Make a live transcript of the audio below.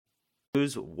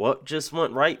what just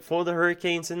went right for the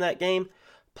Hurricanes in that game.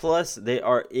 Plus, they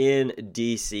are in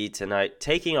D.C. tonight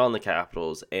taking on the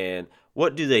Capitals, and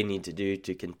what do they need to do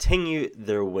to continue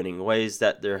their winning ways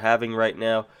that they're having right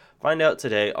now? Find out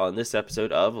today on this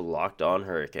episode of Locked On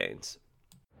Hurricanes.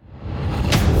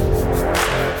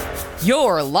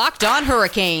 You're Locked On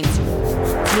Hurricanes,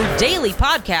 your daily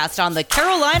podcast on the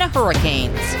Carolina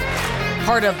Hurricanes.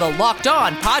 Part of the Locked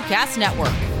On Podcast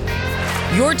Network,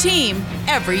 your team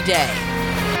every day.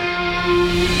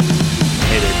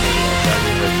 Hey there, I'm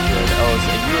your host, Jared Ellis,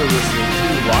 and you are listening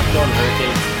to Locked On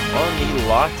Hurricanes on the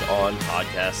Locked On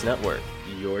Podcast Network,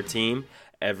 your team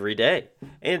every day.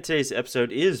 And today's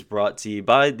episode is brought to you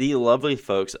by the lovely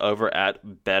folks over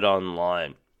at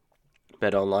BetOnline.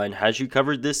 BetOnline has you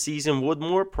covered this season with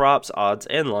more props, odds,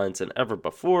 and lines than ever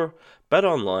before.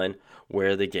 BetOnline,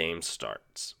 where the game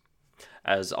starts.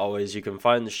 As always, you can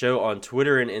find the show on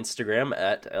Twitter and Instagram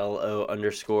at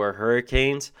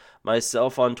LO_Hurricanes.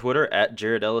 Myself on Twitter at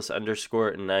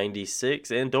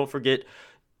JaredEllis_96. And don't forget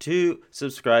to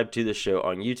subscribe to the show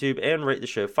on YouTube and rate the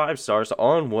show 5 stars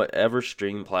on whatever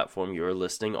streaming platform you're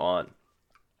listening on.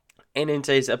 And in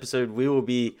today's episode, we will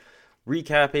be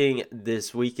recapping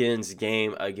this weekend's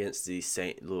game against the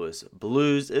St. Louis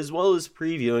Blues, as well as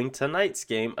previewing tonight's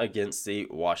game against the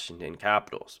Washington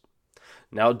Capitals.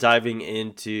 Now diving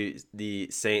into the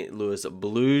St. Louis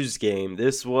Blues game,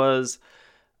 this was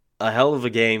a hell of a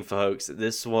game, folks.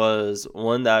 This was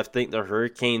one that I think the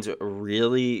Hurricanes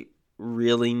really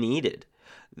needed.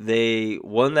 They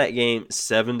won that game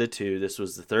 7-2. This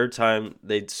was the third time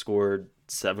they'd scored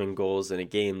 7 goals in a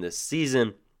game this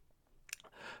season.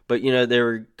 But, they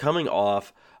were coming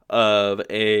off of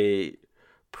a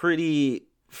pretty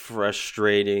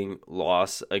frustrating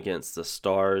loss against the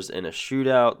Stars in a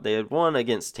shootout. They had won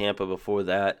against Tampa before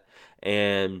that,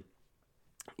 and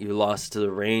you lost to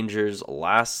the Rangers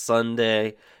last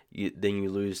Sunday. Then you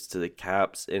lose to the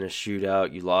Caps in a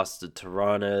shootout. You lost to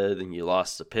Toronto, then you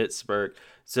lost to Pittsburgh.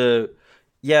 So,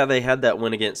 yeah, they had that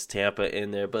win against Tampa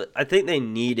in there, but I think they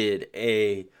needed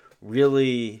a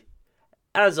really,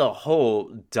 as a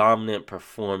whole, dominant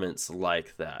performance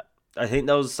like that. I think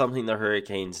that was something the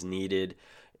Hurricanes needed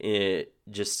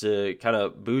just to kind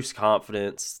of boost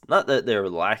confidence. Not that they were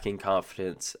lacking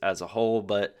confidence as a whole,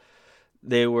 but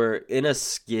they were in a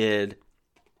skid,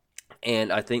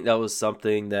 and I think that was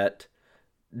something that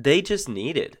they just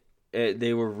needed.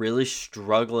 They were really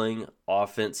struggling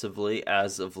offensively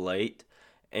as of late,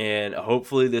 and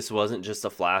hopefully this wasn't just a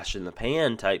flash in the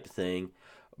pan type thing,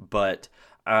 but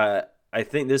I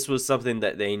think this was something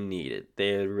that they needed.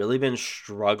 They had really been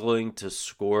struggling to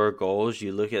score goals.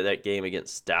 You look at that game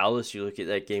against Dallas, you look at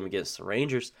that game against the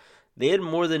Rangers, they had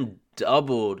more than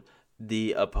doubled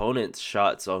the opponent's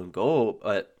shots on goal,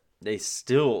 but they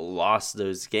still lost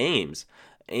those games.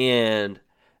 And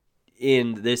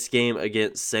in this game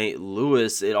against St.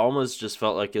 Louis, it almost just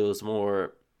felt like it was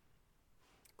more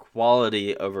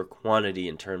quality over quantity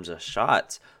in terms of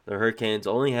shots. The Hurricanes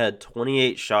only had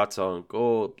 28 shots on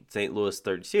goal, St. Louis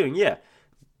 32, and yeah,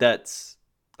 that's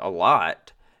a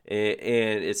lot.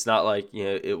 And it's not like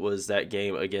it was that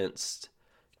game against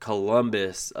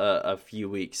Columbus a few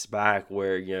weeks back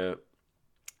where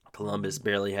Columbus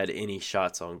barely had any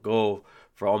shots on goal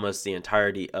for almost the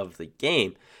entirety of the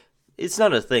game. It's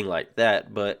not a thing like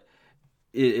that, but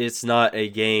it's not a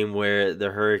game where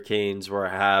the Hurricanes were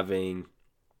having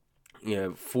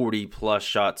 40 plus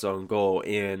shots on goal.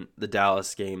 In the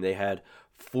Dallas game, they had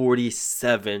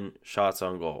 47 shots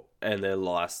on goal, and they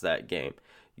lost that game.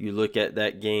 You look at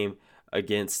that game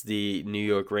against the New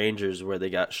York Rangers where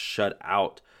they got shut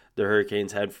out. The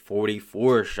Hurricanes had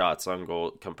 44 shots on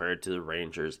goal compared to the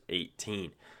Rangers'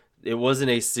 18. It wasn't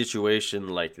a situation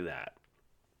like that,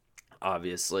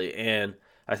 obviously, and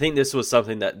I think this was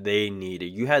something that they needed.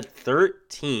 You had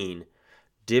 13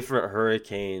 different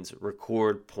Hurricanes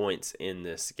record points in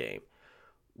this game,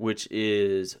 which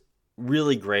is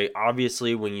really great.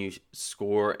 Obviously, when you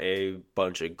score a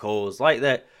bunch of goals like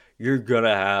that, you're going to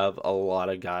have a lot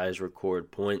of guys record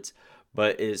points,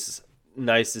 but it's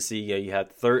nice to see you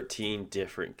have 13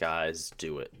 different guys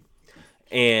do it.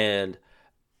 And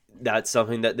that's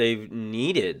something that they've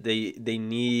needed. They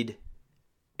need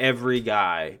every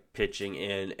guy pitching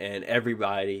in and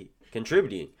everybody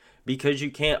contributing, because you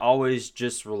can't always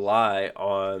just rely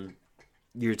on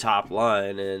your top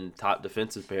line and top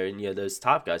defensive pair and those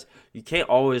top guys. You can't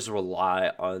always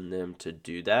rely on them to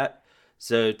do that.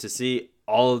 So to see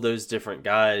all of those different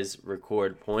guys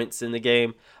record points in the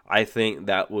game, I think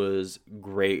that was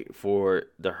great for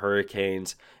the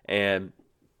Hurricanes. And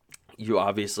you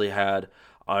obviously had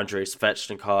Andrei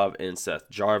Svechnikov and Seth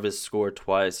Jarvis scored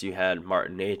twice. You had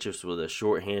Martin Necas with a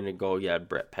shorthanded goal. You had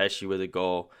Brett Pesce with a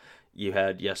goal. You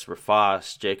had Jesper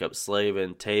Foss, Jacob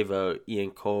Slavin, Tavo,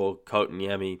 Ian Cole,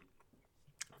 Kotkaniemi,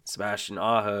 Sebastian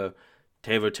Aho,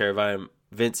 Teuvo Teravainen,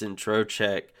 Vincent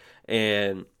Trocheck,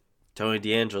 and Tony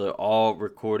DeAngelo all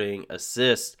recording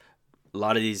assists. A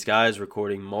lot of these guys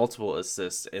recording multiple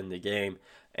assists in the game.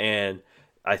 And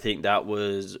I think that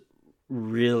was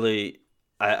really,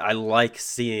 I like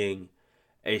seeing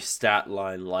a stat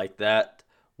line like that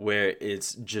where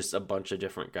it's just a bunch of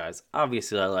different guys.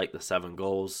 Obviously, I like the 7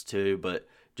 goals too, but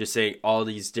just saying all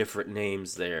these different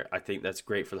names there, I think that's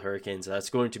great for the Hurricanes. That's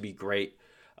going to be great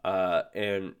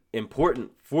and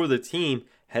important for the team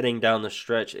heading down the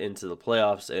stretch into the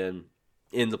playoffs and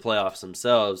in the playoffs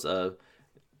themselves.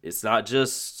 It's not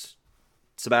just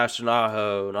Sebastian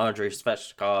Aho and Andrei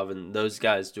Svechnikov and those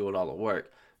guys doing all the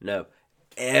work. No,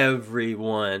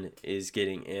 everyone is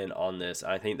getting in on this.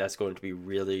 I think that's going to be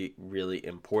really, really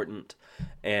important.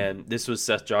 And this was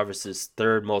Seth Jarvis's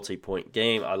 3rd multi-point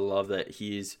game. I love that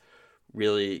he's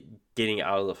really getting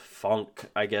out of the funk,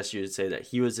 I guess you would say, that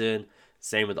he was in.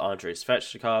 Same with Andrei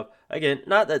Svechnikov. Again,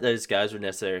 not that those guys were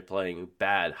necessarily playing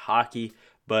bad hockey,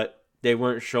 but they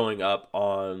weren't showing up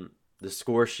on the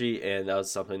score sheet, and that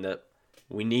was something that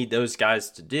we need those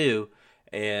guys to do.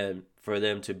 And for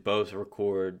them to both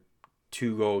record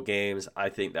 2-goal games, I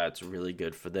think that's really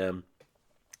good for them.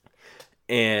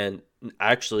 And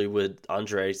actually, with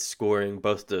Andrei scoring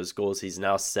both those goals, he's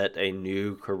now set a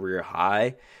new career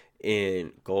high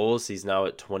in goals. He's now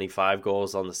at 25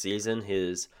 goals on the season.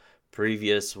 His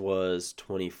previous was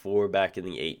 24 back in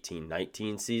the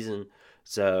 18-19 season.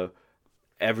 So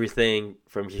everything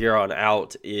from here on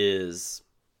out is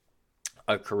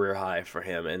a career high for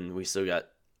him, and we still got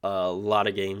a lot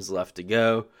of games left to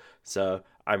go. So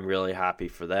I'm really happy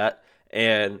for that.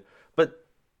 But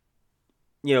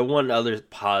one other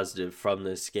positive from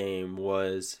this game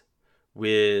was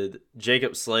with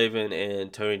Jacob Slavin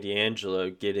and Tony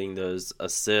DeAngelo getting those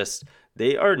assists.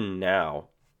 They are now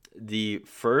the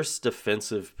first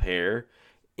defensive pair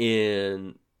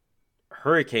in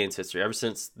Hurricanes history, ever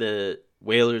since the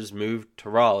Whalers moved to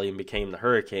Raleigh and became the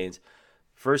Hurricanes.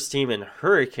 First team in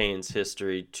Hurricanes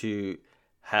history to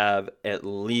have at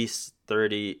least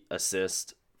 30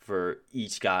 assists for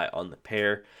each guy on the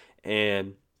pair.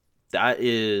 And that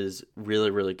is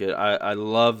really, really good. I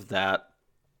love that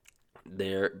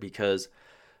there because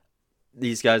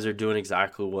these guys are doing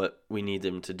exactly what we need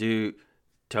them to do.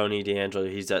 Tony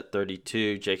DeAngelo, he's at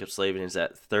 32. Jacob Slavin is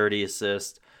at 30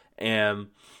 assists. And,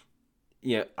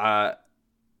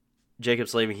 Jacob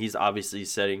Slavin, he's obviously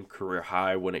setting career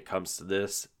high when it comes to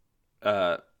this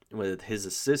with his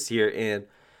assists here. And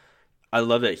I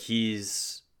love that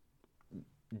he's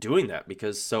doing that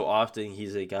because so often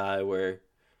he's a guy where,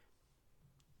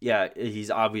 he's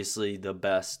obviously the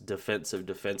best defensive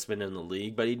defenseman in the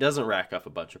league, but he doesn't rack up a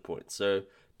bunch of points. So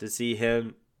to see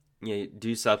him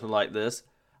do something like this,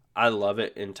 I love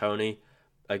it in Tony.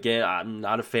 Again, I'm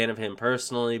not a fan of him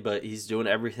personally, but he's doing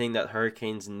everything that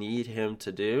Hurricanes need him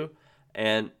to do.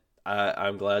 And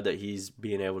I'm glad that he's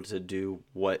being able to do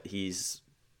what he's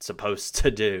supposed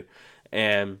to do.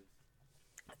 And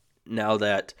now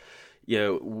that,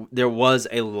 there was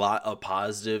a lot of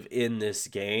positive in this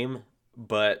game,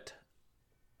 but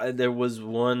there was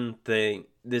one thing.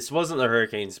 This wasn't the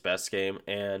Hurricanes' best game,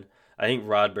 and I think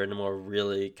Rod Brind'Amour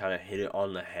really kind of hit it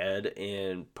on the head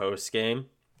in post-game.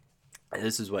 And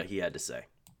this is what he had to say.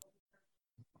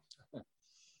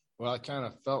 Well, I kind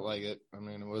of felt like it. I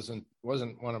mean, it wasn't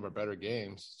one of our better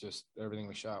games. Just everything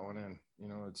we shot went in.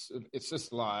 It's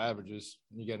just a lot of averages.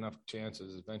 You get enough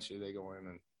chances, eventually they go in.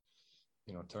 And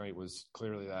Tony was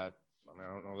clearly that. I mean,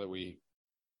 I don't know that we,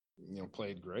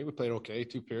 played great. We played okay.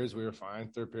 2 periods we were fine.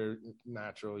 3rd period,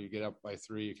 natural. You get up by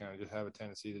 3, you kind of just have a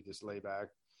tendency to just lay back.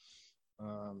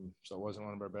 So it wasn't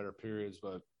one of our better periods,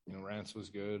 but Rance was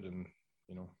good, and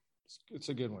it's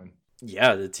a good win.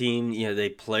 Yeah, the team, they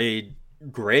played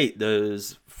great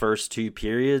those first 2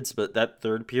 periods, but that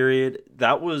 3rd period,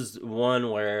 that was one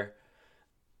where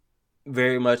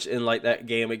very much in like that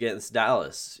game against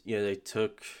Dallas, they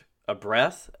took a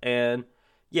breath, and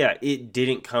it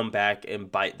didn't come back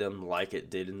and bite them like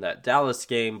it did in that Dallas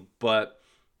game, but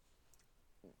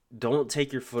don't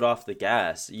take your foot off the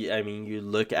gas. I mean, you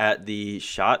look at the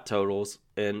shot totals,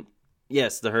 and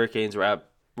yes, the Hurricanes were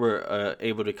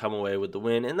able to come away with the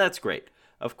win, and that's great.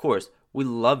 Of course, we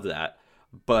love that.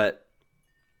 But,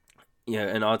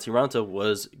 and Antti Raanta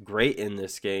was great in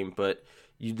this game, but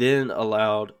you then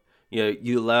allowed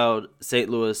St.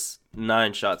 Louis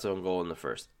 9 shots on goal in the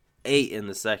first, 8 in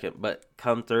the second, but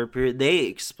come 3rd period, they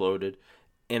exploded,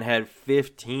 and had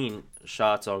 15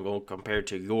 shots on goal compared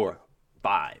to your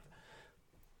 5.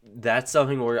 That's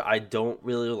something where I don't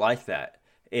really like that.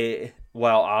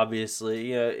 While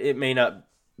obviously, it may not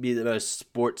be the most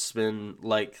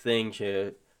sportsman-like thing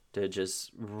to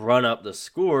just run up the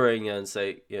scoring and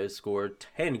say, score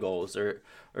 10 goals or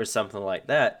something like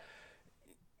that.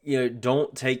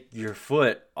 Don't take your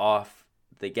foot off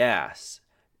the gas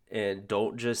and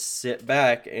don't just sit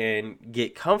back and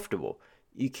get comfortable.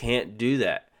 You can't do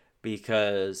that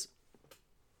because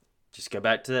just go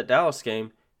back to that Dallas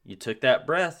game. You took that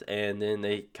breath and then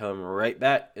they come right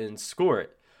back and score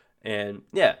it. And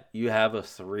yeah, you have a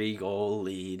 3-goal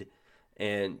lead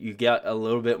and you got a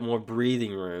little bit more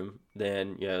breathing room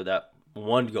than, that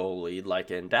 1-goal lead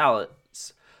like in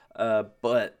Dallas.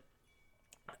 But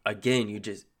again,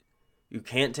 you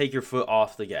can't take your foot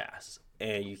off the gas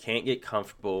and you can't get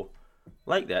comfortable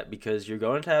like that because you're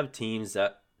going to have teams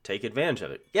that take advantage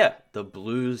of it. Yeah, the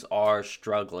Blues are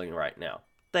struggling right now.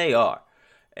 They are.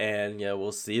 And,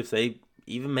 we'll see if they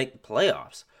even make the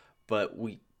playoffs. But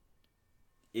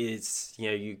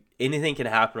anything can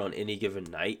happen on any given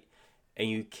night, and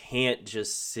you can't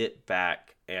just sit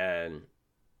back and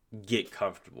get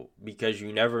comfortable because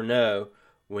you never know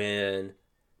when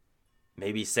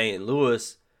maybe St.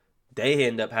 Louis, they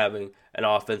end up having an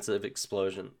offensive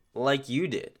explosion like you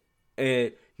did.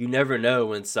 And you never know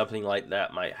when something like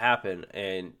that might happen,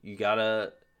 and you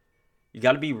gotta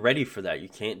be ready for that. You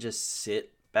can't just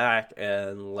sit back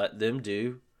and let them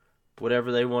do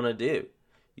whatever they want to do.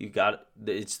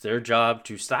 It's their job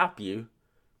to stop you,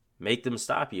 make them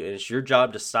stop you, and it's your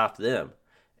job to stop them.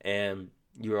 And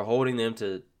you're holding them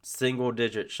to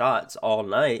single-digit shots all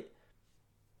night,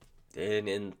 and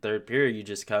in the third period, you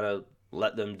just kind of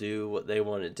let them do what they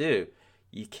want to do.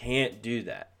 You can't do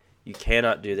that. You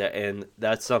cannot do that, and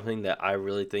that's something that I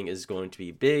really think is going to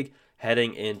be big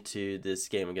heading into this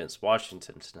game against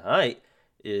Washington tonight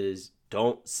is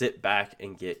don't sit back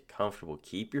and get comfortable.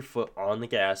 Keep your foot on the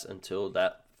gas until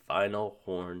that final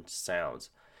horn sounds.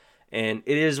 And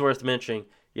it is worth mentioning,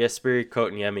 Jesperi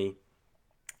Kotkaniemi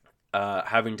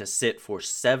having to sit for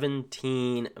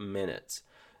 17 minutes.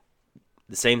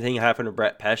 The same thing happened to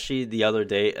Brett Pesce the other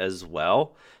day as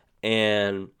well.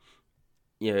 And,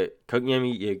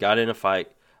 Kotkaniemi got in a fight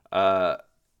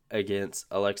against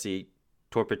Alexei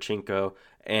Torpachenko.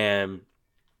 And,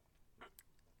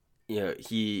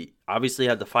 he obviously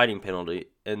had the fighting penalty.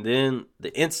 And then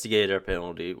the instigator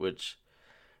penalty, which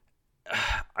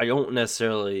I don't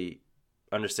necessarily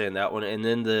understand that one. And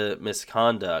then the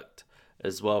misconduct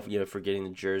as well, for getting the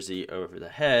jersey over the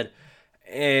head.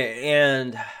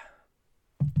 And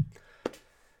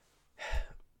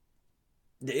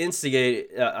the instigate,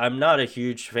 I'm not a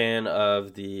huge fan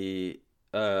of the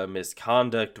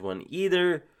misconduct one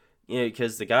either,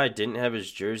 because the guy didn't have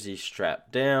his jersey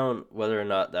strapped down. Whether or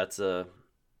not that's a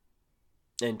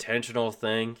intentional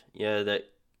thing, that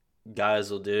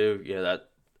guys will do,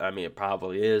 it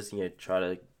probably is, try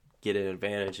to get an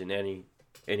advantage in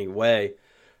any way.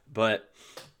 But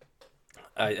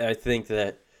I think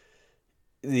that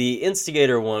the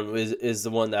instigator one is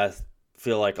the one that I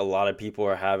feel like a lot of people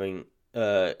are having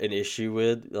an issue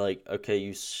with. Like, okay,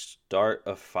 you start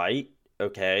a fight,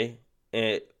 okay,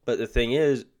 but the thing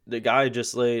is, the guy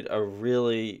just laid a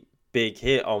really big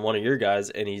hit on one of your guys,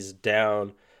 and he's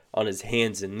down on his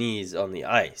hands and knees on the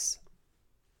ice.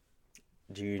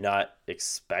 Do you not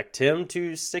expect him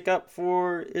to stick up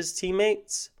for his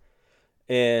teammates?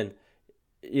 And,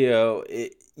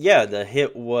 the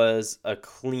hit was a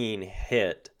clean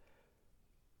hit,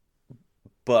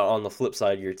 but on the flip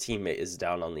side, your teammate is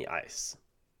down on the ice.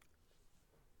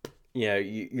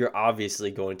 You're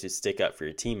obviously going to stick up for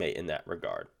your teammate in that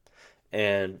regard.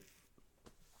 And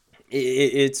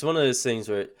it's one of those things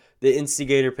where the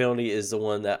instigator penalty is the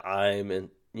one that I'm in,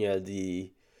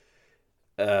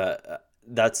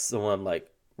 that's the one I'm like,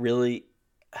 really?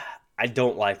 I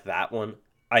don't like that one.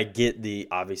 I get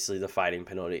obviously the fighting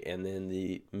penalty and then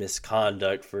the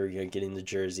misconduct for getting the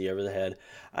jersey over the head.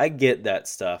 I get that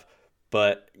stuff.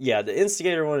 But yeah, the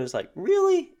instigator one is like,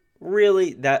 really?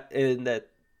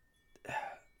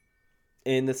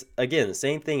 And this, again, the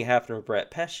same thing happened with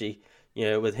Brett Pesce,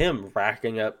 with him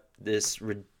racking up this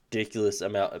ridiculous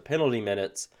amount of penalty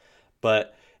minutes.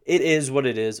 But it is what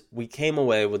it is. We came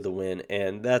away with the win,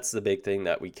 and that's the big thing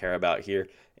that we care about here.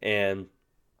 And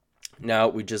now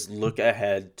we just look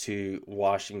ahead to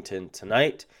Washington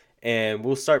tonight, and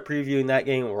we'll start previewing that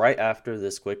game right after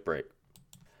this quick break.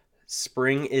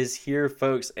 Spring is here,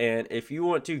 folks, and if you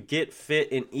want to get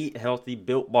fit and eat healthy,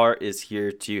 Built Bar is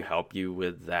here to help you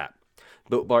with that.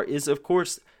 Built Bar is, of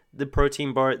course, the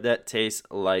protein bar that tastes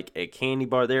like a candy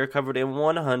bar. They are covered in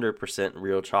 100%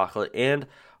 real chocolate and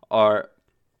are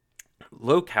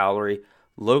low calorie,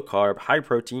 low carb, high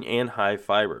protein, and high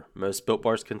fiber. Most Built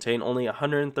Bars contain only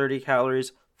 130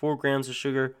 calories, 4 grams of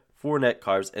sugar, 4 net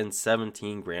carbs, and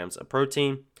 17 grams of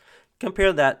protein.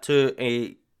 Compare that to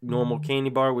a normal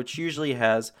candy bar, which usually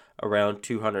has around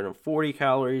 240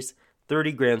 calories,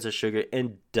 30 grams of sugar,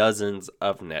 and dozens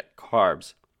of net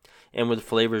carbs. And with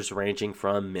flavors ranging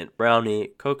from mint brownie,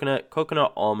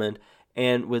 coconut almond,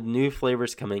 and with new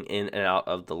flavors coming in and out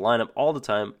of the lineup all the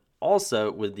time.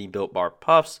 Also, with the Built Bar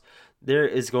Puffs, there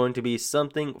is going to be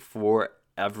something for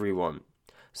everyone.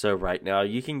 So right now,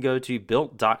 you can go to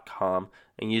Built.com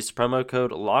and use promo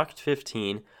code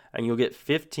LOCKED15, and you'll get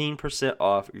 15%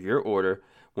 off your order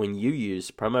when you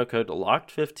use promo code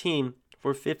LOCKED15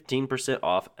 for 15%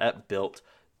 off at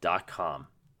Built.com.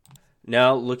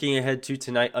 Now, looking ahead to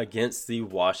tonight against the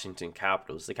Washington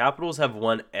Capitals. The Capitals have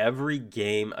won every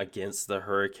game against the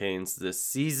Hurricanes this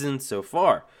season so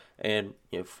far. And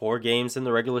 4 games in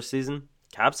the regular season,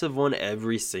 Caps have won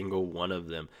every single one of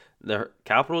them. The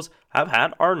Capitals have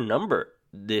had our number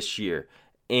this year.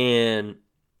 And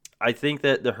I think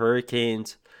that the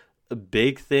Hurricanes, a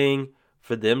big thing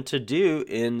for them to do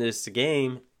in this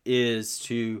game is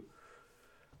to,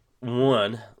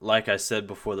 one, like I said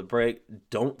before the break,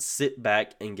 don't sit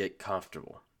back and get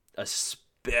comfortable,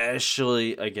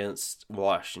 especially against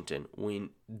Washington.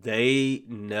 They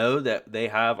know that they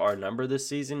have our number this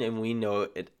season, and we know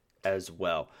it as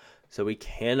well. So we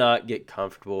cannot get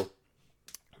comfortable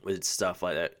with stuff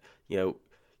like that.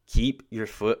 Keep your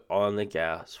foot on the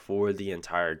gas for the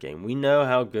entire game. We know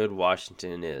how good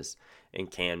Washington is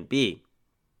and can be.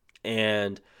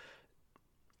 And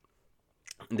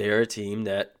they're a team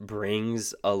that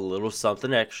brings a little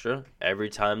something extra every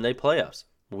time they play us.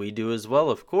 We do as well,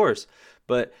 of course.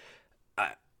 But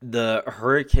the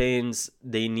Hurricanes,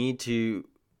 they need to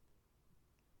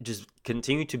just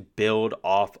continue to build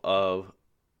off of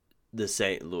the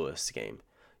St. Louis game.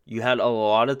 You had a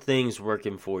lot of things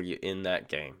working for you in that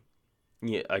game.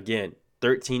 Again,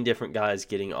 13 different guys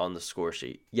getting on the score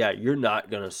sheet. Yeah, you're not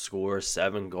going to score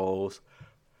 7 goals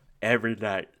every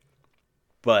night.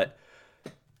 But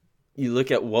you look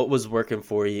at what was working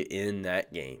for you in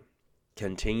that game.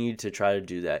 Continue to try to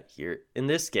do that here in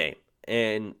this game.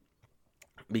 And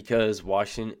because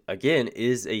Washington, again,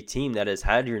 is a team that has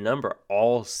had your number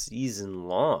all season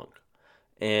long.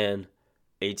 And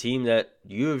a team that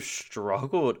you have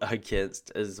struggled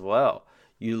against as well.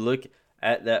 You look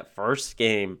at that first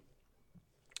game,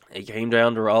 it came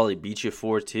down to Raleigh, beat you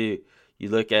 4-2. You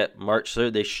look at March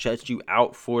 3rd, they shut you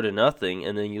out 4-0.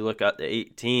 And then you look at the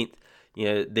 18th,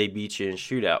 they beat you in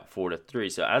shootout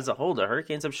 4-3. So as a whole, the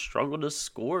Hurricanes have struggled to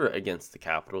score against the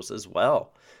Capitals as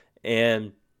well.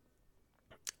 And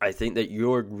I think that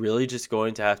you're really just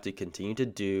going to have to continue to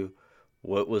do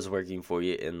what was working for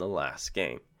you in the last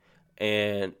game.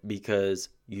 And because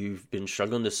you've been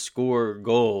struggling to score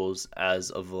goals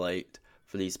as of late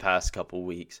for these past couple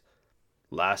weeks.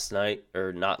 Last game,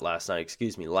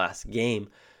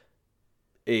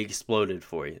 it exploded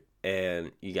for you.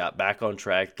 And you got back on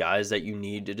track. Guys that you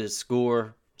needed to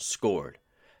score, scored.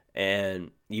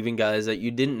 And even guys that you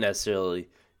didn't necessarily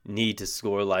need to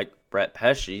score, like Brett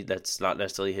Pesce, that's not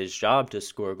necessarily his job to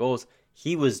score goals,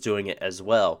 he was doing it as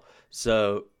well.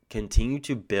 So continue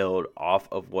to build off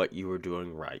of what you were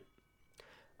doing right.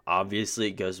 Obviously,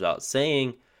 it goes without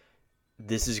saying,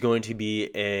 this is going to be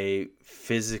a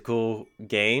physical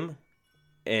game,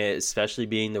 especially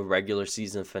being the regular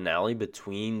season finale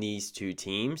between these two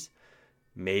teams.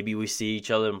 Maybe we see each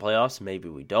other in playoffs, maybe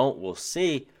we don't, we'll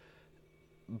see.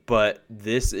 But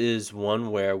this is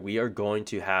one where we are going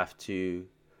to have to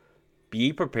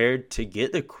be prepared to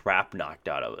get the crap knocked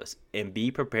out of us and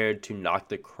be prepared to knock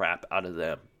the crap out of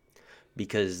them,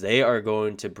 because they are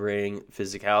going to bring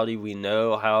physicality. We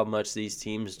know how much these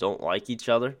teams don't like each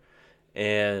other,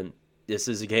 and this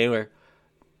is a game where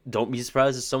don't be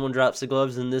surprised if someone drops the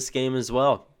gloves in this game as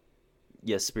well.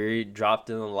 Yes, Spirit dropped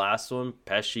in the last one,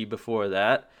 Pesce before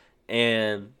that,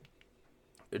 and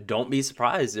don't be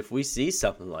surprised if we see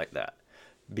something like that.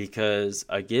 Because,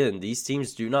 again, these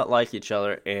teams do not like each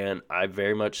other, and I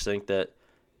very much think that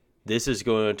this is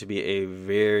going to be a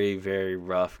very, very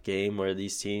rough game where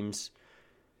these teams,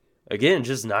 again,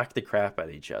 just knock the crap out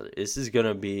of each other. This is going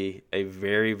to be a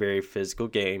very, very physical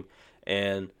game,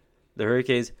 and the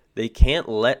Hurricanes, they can't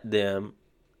let them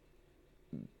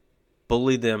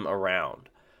bully them around.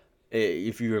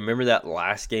 If you remember that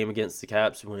last game against the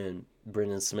Caps when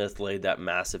Brendan Smith laid that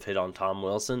massive hit on Tom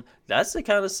Wilson, that's the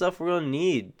kind of stuff we're going to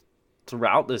need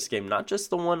throughout this game. Not just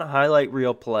the one highlight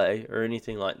reel play or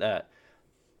anything like that.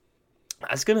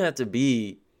 that's going to have to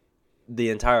be the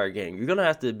entire game. You're going to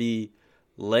have to be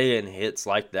laying hits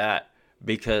like that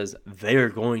because they're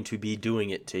going to be doing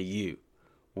it to you.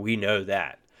 We know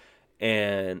that.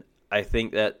 And I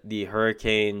think that the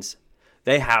Hurricanes,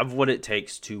 they have what it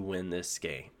takes to win this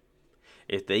game.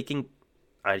 If they can,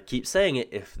 I keep saying it,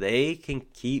 if they can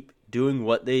keep doing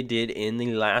what they did in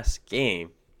the last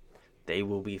game, they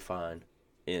will be fine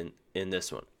in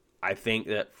this one. I think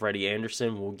that Freddie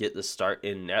Anderson will get the start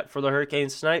in net for the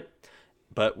Hurricanes tonight,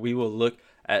 but we will look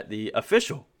at the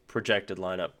official projected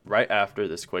lineup right after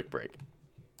this quick break.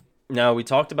 Now, we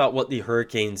talked about what the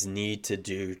Hurricanes need to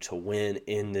do to win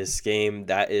in this game.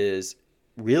 That is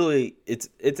really, it's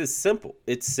as simple.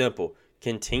 It's simple.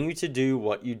 Continue to do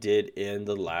what you did in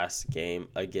the last game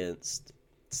against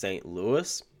St.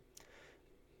 Louis.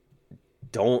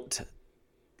 Don't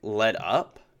let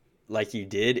up like you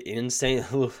did in St.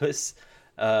 Louis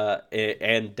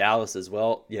and Dallas as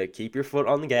well. Yeah, keep your foot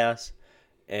on the gas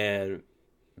and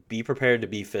be prepared to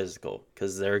be physical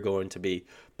because they're going to be.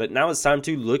 But now it's time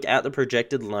to look at the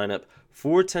projected lineup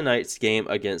for tonight's game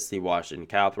against the Washington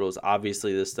Capitals.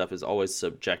 Obviously, this stuff is always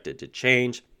subjected to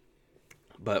change,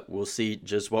 but we'll see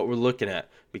just what we're looking at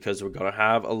because we're going to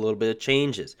have a little bit of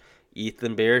changes.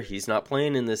 Ethan Bear, he's not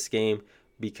playing in this game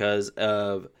because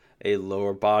of a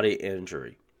lower body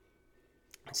injury.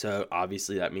 So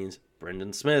obviously that means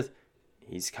Brendan Smith,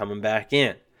 he's coming back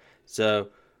in. So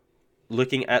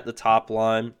looking at the top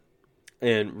line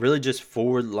and really just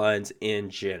forward lines in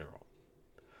general,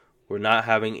 we're not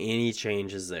having any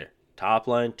changes there. Top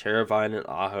line, Teravainen,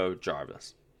 Aho,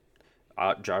 Jarvis.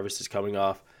 Jarvis is coming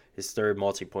off his third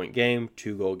multi-point game,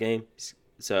 2-goal game.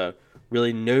 So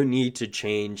really no need to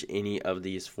change any of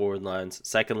these forward lines.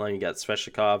 Second line, you got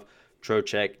Svechnikov,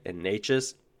 Trocheck, and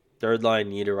Necas. Third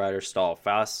line, Niederreiter, Stahl,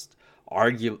 Fast.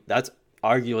 That's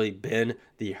arguably been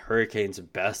the Hurricanes'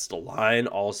 best line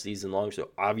all season long, so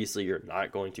obviously you're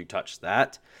not going to touch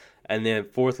that. And then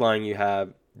fourth line, you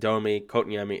have Domi,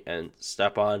 Kotkaniemi, and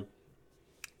Stepan.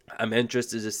 I'm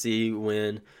interested to see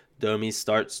when Domi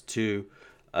starts to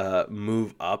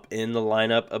move up in the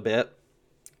lineup a bit.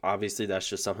 Obviously, that's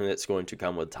just something that's going to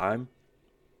come with time.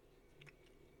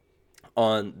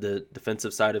 On the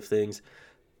defensive side of things,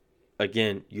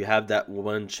 again, you have that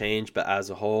one change, but as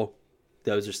a whole,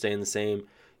 those are staying the same.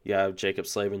 You have Jacob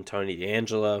Slavin, Tony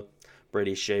DeAngelo,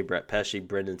 Brady Shea, Brett Pesce,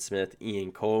 Brendan Smith,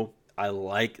 Ian Cole. I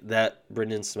like that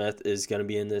Brendan Smith is going to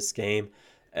be in this game.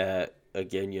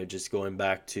 Again, just going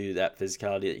back to that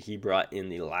physicality that he brought in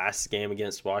the last game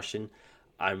against Washington.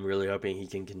 I'm really hoping he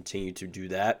can continue to do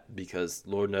that because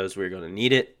Lord knows we're going to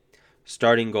need it.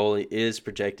 Starting goalie is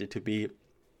projected to be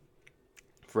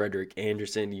Frederik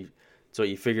Andersen. So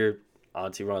you figured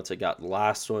Antti Raanta got the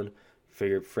last one.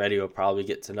 Figured Freddie will probably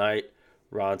get tonight.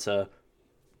 Raanta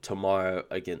tomorrow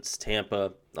against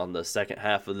Tampa on the second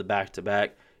half of the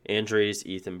back-to-back. Injuries,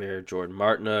 Ethan Bear, Jordan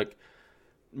Martinook.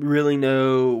 Really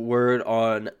no word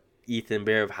on Ethan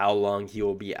Bear of how long he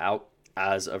will be out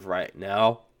as of right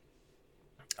now.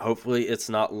 Hopefully it's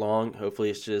not long. Hopefully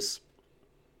it's just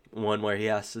one where he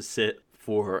has to sit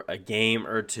for a game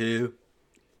or two.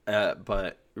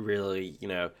 But really,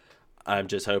 I'm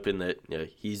just hoping that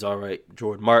he's all right.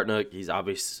 Jordan Martinook, he's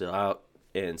obviously still out.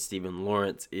 And Steven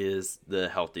Lawrence is the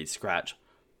healthy scratch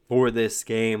for this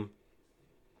game.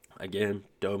 Again,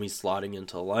 Domi slotting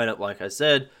into the lineup, like I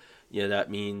said.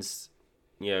 That means,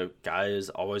 guy is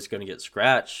always going to get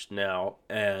scratched now.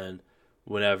 And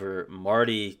whenever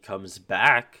Marty comes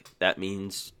back, that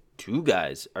means 2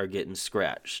 guys are getting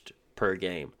scratched per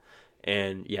game.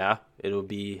 And yeah, it'll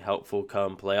be helpful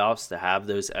come playoffs to have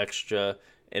those extra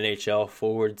NHL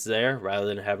forwards there rather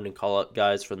than having to call up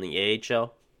guys from the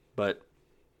AHL. But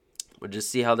we'll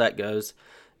just see how that goes.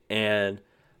 And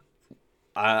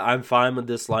I'm fine with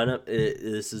this lineup.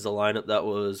 This is a lineup that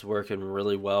was working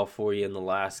really well for you in the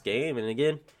last game. And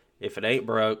again, if it ain't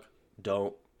broke,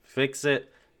 don't fix it.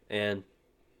 And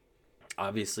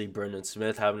obviously, Brendan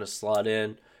Smith having to slot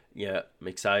in. Yeah, I'm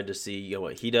excited to see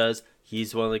what he does.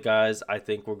 He's one of the guys I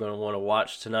think we're going to want to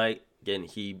watch tonight. Again,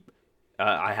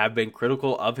 I have been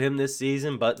critical of him this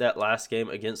season, but that last game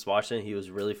against Washington, he was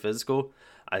really physical.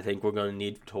 I think we're going to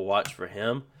need to watch for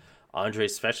him. Andrei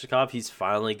Svechnikov, he's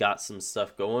finally got some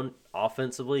stuff going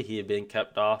offensively. He had been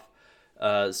kept off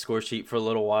the score sheet for a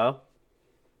little while.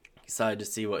 Excited to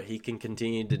see what he can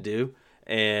continue to do.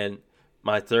 And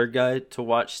my third guy to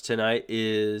watch tonight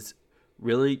is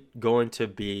really going to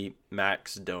be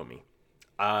Max Domi.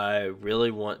 I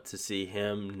really want to see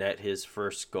him net his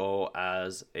first goal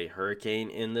as a Hurricane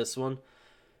in this one.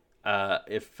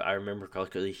 If I remember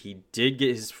correctly, he did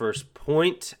get his first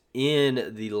point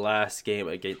in the last game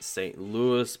against St.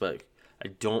 Louis, but I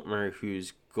don't remember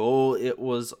whose goal it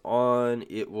was on.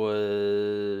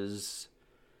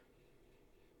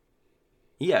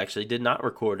 He actually did not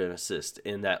record an assist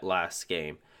in that last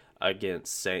game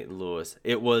against St. Louis.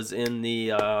 It was in the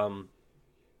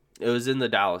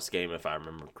Dallas game, if I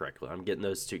remember correctly. I'm getting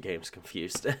those two games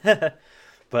confused.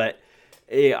 But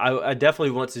I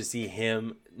definitely want to see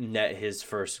him net his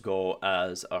first goal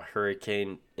as a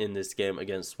Hurricane in this game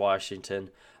against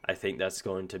Washington. I think that'd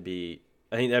be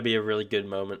a really good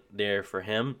moment there for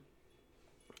him.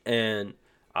 And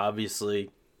obviously,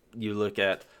 you look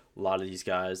at a lot of these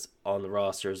guys on the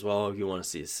roster as well. You want to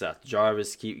see Seth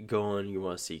Jarvis keep going. You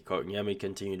want to see Kotkaniemi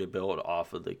continue to build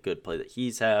off of the good play that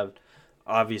he's had.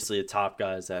 Obviously, the top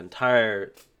guys, that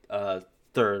entire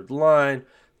third line.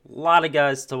 A lot of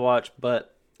guys to watch,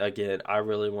 but again, I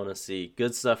really want to see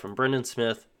good stuff from Brendan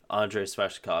Smith, Andrei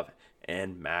Svechnikov,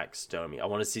 and Max Domi. I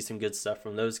want to see some good stuff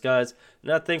from those guys,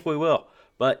 and I think we will.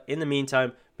 But in the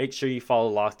meantime, make sure you follow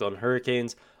Locked On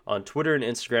Hurricanes on Twitter and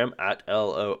Instagram at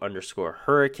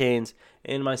LO_Hurricanes,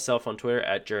 and myself on Twitter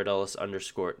at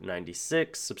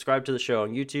JaredEllis_96. Subscribe to the show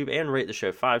on YouTube and rate the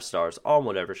show 5 stars on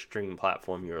whatever streaming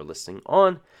platform you're listening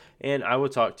on. And I will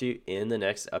talk to you in the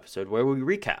next episode where we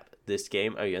recap this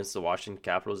game against the Washington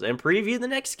Capitals and preview the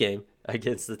next game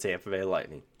against the Tampa Bay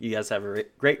Lightning. You guys have a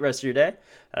great rest of your day,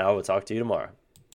 and I will talk to you tomorrow.